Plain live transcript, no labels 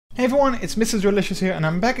Hey everyone, it's MrJordilicious here and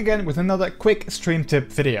I'm back again with another quick stream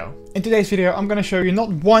tip video. In today's video I'm going to show you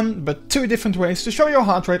not one but two different ways to show your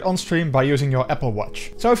heart rate on stream by using your Apple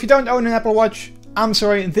Watch. So if you don't own an Apple Watch, I'm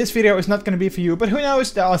sorry, this video is not going to be for you, but who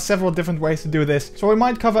knows, there are several different ways to do this, so we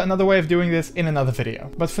might cover another way of doing this in another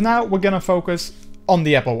video. But for now we're going to focus on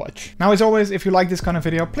the Apple Watch. Now as always, if you like this kind of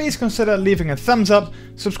video, please consider leaving a thumbs up,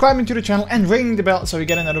 subscribing to the channel and ringing the bell so you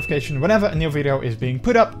get a notification whenever a new video is being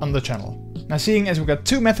put up on the channel. Now seeing as we've got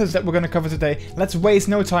two methods that we're going to cover today, let's waste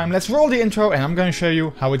no time, let's roll the intro and I'm going to show you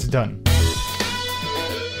how it's done.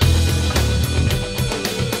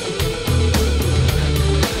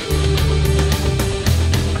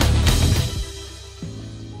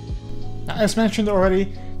 Now as mentioned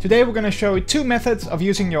already, today we're going to show you two methods of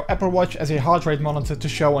using your Apple Watch as a heart rate monitor to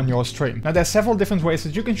show on your stream. Now there's several different ways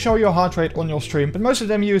that you can show your heart rate on your stream, but most of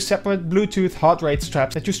them use separate Bluetooth heart rate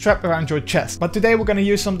straps that you strap around your chest. But today we're going to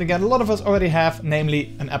use something that a lot of us already have,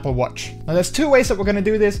 namely an Apple Watch. Now there's two ways that we're going to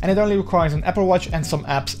do this, and it only requires an Apple Watch and some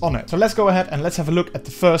apps on it. So let's go ahead and let's have a look at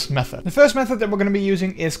the first method. The first method that we're going to be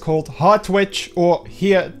using is called Heartwitch or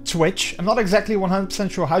Heartwitch. I'm not exactly 100%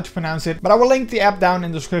 sure how to pronounce it, but I will link the app down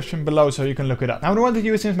in the description below so you can look it up. Now in order to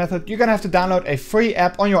use this method, you're going to have to download a free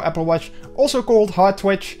app on your Apple Watch, also called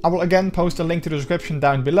Heartwitch. I will again post a link to the description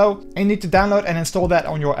down below, and you need to download and install that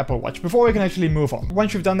on your Apple Watch before we can actually move on.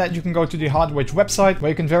 Once you've done that, you can go to the Heartwitch website where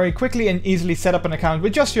you can very quickly and easily set up an account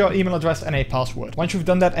with just your email address and a password. Once you've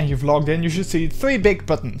done that and you've logged in, you should see three big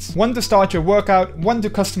buttons. One to start your workout, one to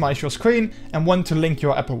customize your screen, and one to link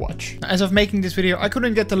your Apple Watch. Now, as of making this video, I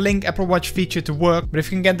couldn't get the link Apple Watch feature to work, but if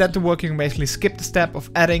you can get that to work, you can basically skip the step of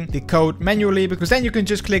adding the code manually, because then you can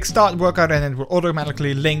just click start workout and it will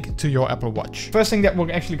automatically link to your Apple Watch. First thing that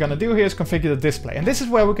we're actually going to do here is configure the display, and this is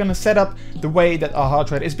where we're going to set up the way that our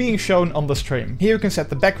heart rate is being shown on the stream. Here you can set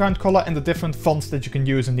the background color and the different fonts that you can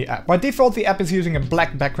use in the app. By default, the app is using a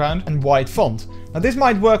black background and white font. Now this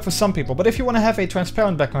might work for some people, but if you want to have a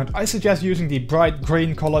transparent background, I suggest using the bright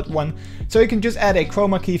green colored one, so you can just add a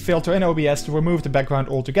chroma key filter in OBS to remove the background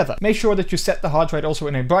altogether. Make sure that you set the heart rate also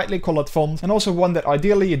in a brightly colored font, and also one that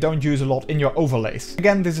ideally you don't use a lot in your overlays.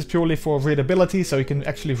 Again, this is purely for readability, so you can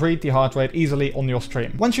actually read the heart rate easily on your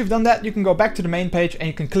stream. Once you've done that, you can go back to the main page and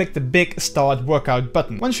you can click the big start workout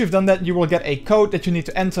button. Once you've done that, you will get a code that you need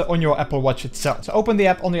to enter on your Apple Watch itself. So open the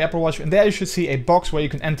app on the Apple Watch and there you should see a box where you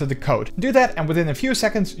can enter the code. Do that and within a few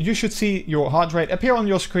seconds you should see your heart rate appear on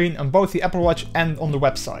your screen on both the Apple Watch and on the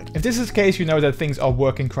website. If this is the case, you know that things are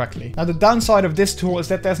working correctly. Now the downside of this tool is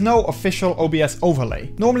that there's no official OBS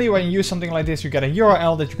overlay. Normally when you use something like this, you get a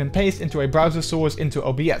URL that you can paste into a browser source into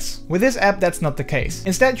OBS. With this app, that's not the case.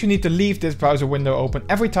 Instead, you need to leave this browser window open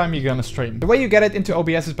every time you're gonna stream. The way you get it into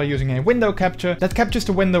OBS is by using a window capture that captures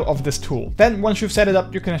the window of this tool. Then once you've set it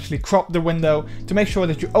up, you can actually crop the window to make sure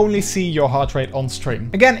that you only see your heart rate on stream.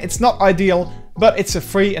 Again, it's not ideal, but it's a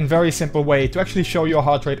free and very simple way to actually show your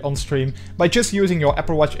heart rate on stream by just using your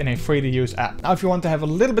Apple Watch in a free to use app. Now if you want to have a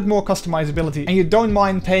little bit more customizability and you don't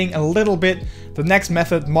mind paying a little bit, the next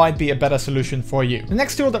method might be a better solution for you. The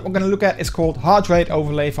next tool that we're going to look at is called Heart Rate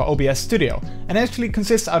Overlay for OBS Studio, and it actually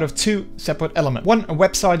consists out of two separate elements. One, a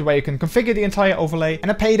website where you can configure the entire overlay, and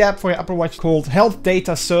a paid app for your Apple Watch called Health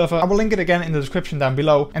Data Server. I will link it again in the description down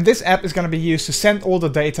below, and this app is going to be used to send all the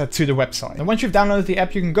data to the website. And once you've downloaded the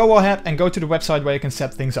app, you can go ahead and go to the website where you can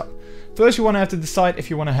set things up. First, you want to have to decide if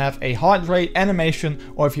you want to have a heart rate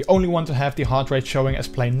animation or if you only want to have the heart rate showing as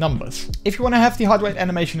plain numbers. If you want to have the heart rate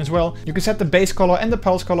animation as well, you can set the base color and the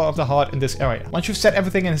pulse color of the heart in this area. Once you've set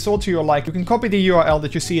everything and it's all to your like, you can copy the URL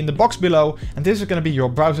that you see in the box below, and this is going to be your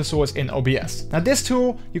browser source in OBS. Now this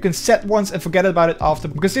tool, you can set once and forget about it after,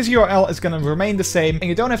 because this URL is going to remain the same and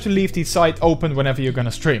you don't have to leave the site open whenever you're going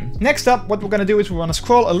to stream. Next up, what we're going to do is we want to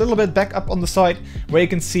scroll a little bit back up on the site where you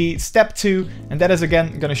can see step 2, and that is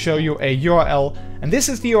again going to show you a URL, and this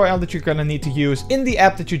is the URL that you're going to need to use in the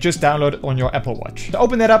app that you just downloaded on your Apple Watch. So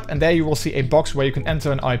open that up and there you will see a box where you can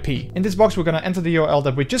enter an IP. In this box we're going to enter the URL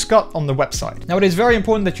that we just got on the website. Now it is very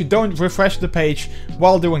important that you don't refresh the page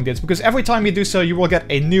while doing this, because every time you do so you will get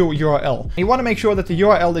a new URL. And you want to make sure that the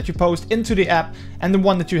URL that you post into the app and the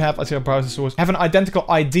one that you have as your browser source have an identical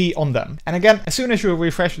ID on them. And again, as soon as you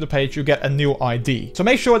refresh the page you get a new ID. So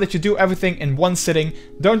make sure that you do everything in one sitting,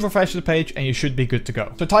 don't refresh the page and you should be good to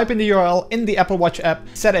go. So type in the URL in the Apple Watch Watch app,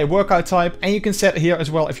 set a workout type, and you can set here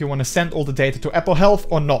as well if you want to send all the data to Apple Health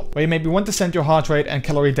or not. Where you maybe want to send your heart rate and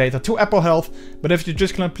calorie data to Apple Health, but if you're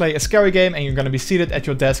just going to play a scary game and you're going to be seated at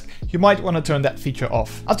your desk, you might want to turn that feature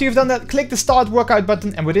off. After you've done that, click the start workout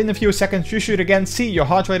button, and within a few seconds you should again see your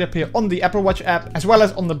heart rate appear on the Apple Watch app as well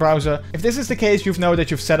as on the browser. If this is the case, you know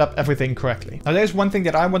that you've set up everything correctly. Now there's one thing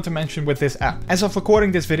that I want to mention with this app. As of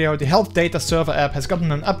recording this video, the Health Data Server app has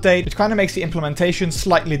gotten an update which kind of makes the implementation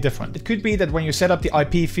slightly different. It could be that when you set up the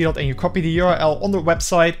IP field and you copy the URL on the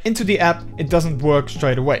website into the app, it doesn't work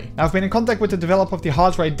straight away. Now I've been in contact with the developer of the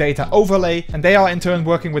heart rate data overlay, and they are in turn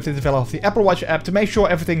working with the developer of the Apple Watch app to make sure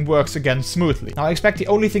everything works again smoothly. Now I expect the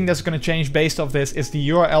only thing that's going to change based off this is the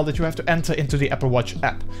URL that you have to enter into the Apple Watch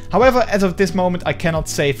app. However, as of this moment, I cannot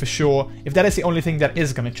say for sure if that is the only thing that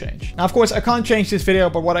is going to change. Now of course I can't change this video,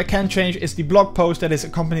 but what I can change is the blog post that is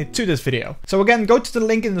accompanied to this video. So again, go to the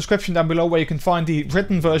link in the description down below where you can find the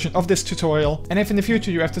written version of this tutorial, and if in the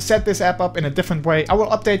future you have to set this app up in a different way, I will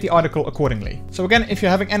update the article accordingly. So again, if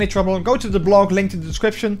you're having any trouble, go to the blog linked in the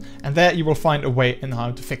description, and there you will find a way in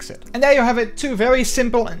how to fix it. And there you have it, 2 very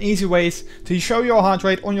simple and easy ways to show your heart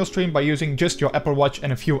rate on your stream by using just your Apple Watch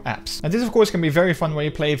and a few apps. Now this of course can be very fun when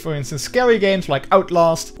you play, for instance, scary games like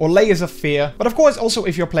Outlast or Layers of Fear, but of course also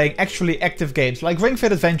if you're playing actually active games like Ring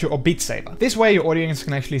Fit Adventure or Beat Saber. This way your audience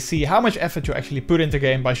can actually see how much effort you actually put into the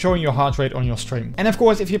game by showing your heart rate on your stream. And of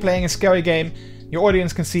course if you're playing a scary game, your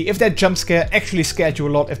audience can see if that jump scare actually scared you a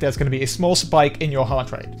lot, if there's going to be a small spike in your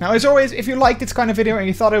heart rate. Now as always, if you liked this kind of video and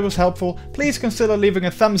you thought it was helpful, please consider leaving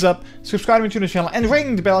a thumbs up, subscribing to the channel and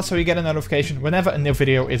ringing the bell so you get a notification whenever a new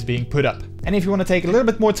video is being put up. And if you want to take a little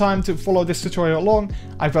bit more time to follow this tutorial along,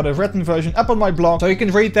 I've got a written version up on my blog so you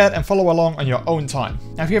can read that and follow along on your own time.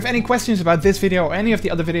 Now if you have any questions about this video or any of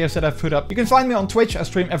the other videos that I've put up, you can find me on Twitch. I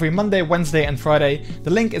stream every Monday, Wednesday and Friday. The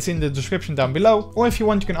link is in the description down below, or if you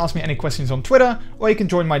want you can ask me any questions on Twitter, or you can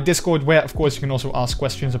join my Discord where of course you can also ask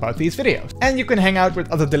questions about these videos. And you can hang out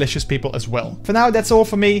with other delicious people as well. For now that's all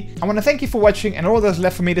for me. I want to thank you for watching, and all that's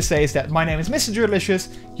left for me to say is that my name is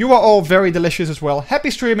MrJordilicious. You are all very delicious as well. Happy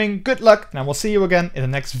streaming, good luck, and I will see you again in the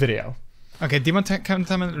next video. Okay,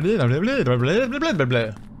 decontamination.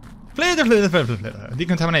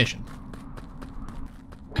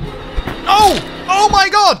 Oh! Oh my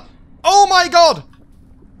god! Oh my god!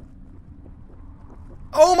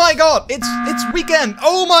 Oh my god! It's weekend!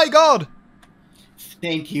 Oh my god!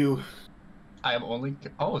 Thank you. I am only.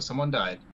 Oh, someone died.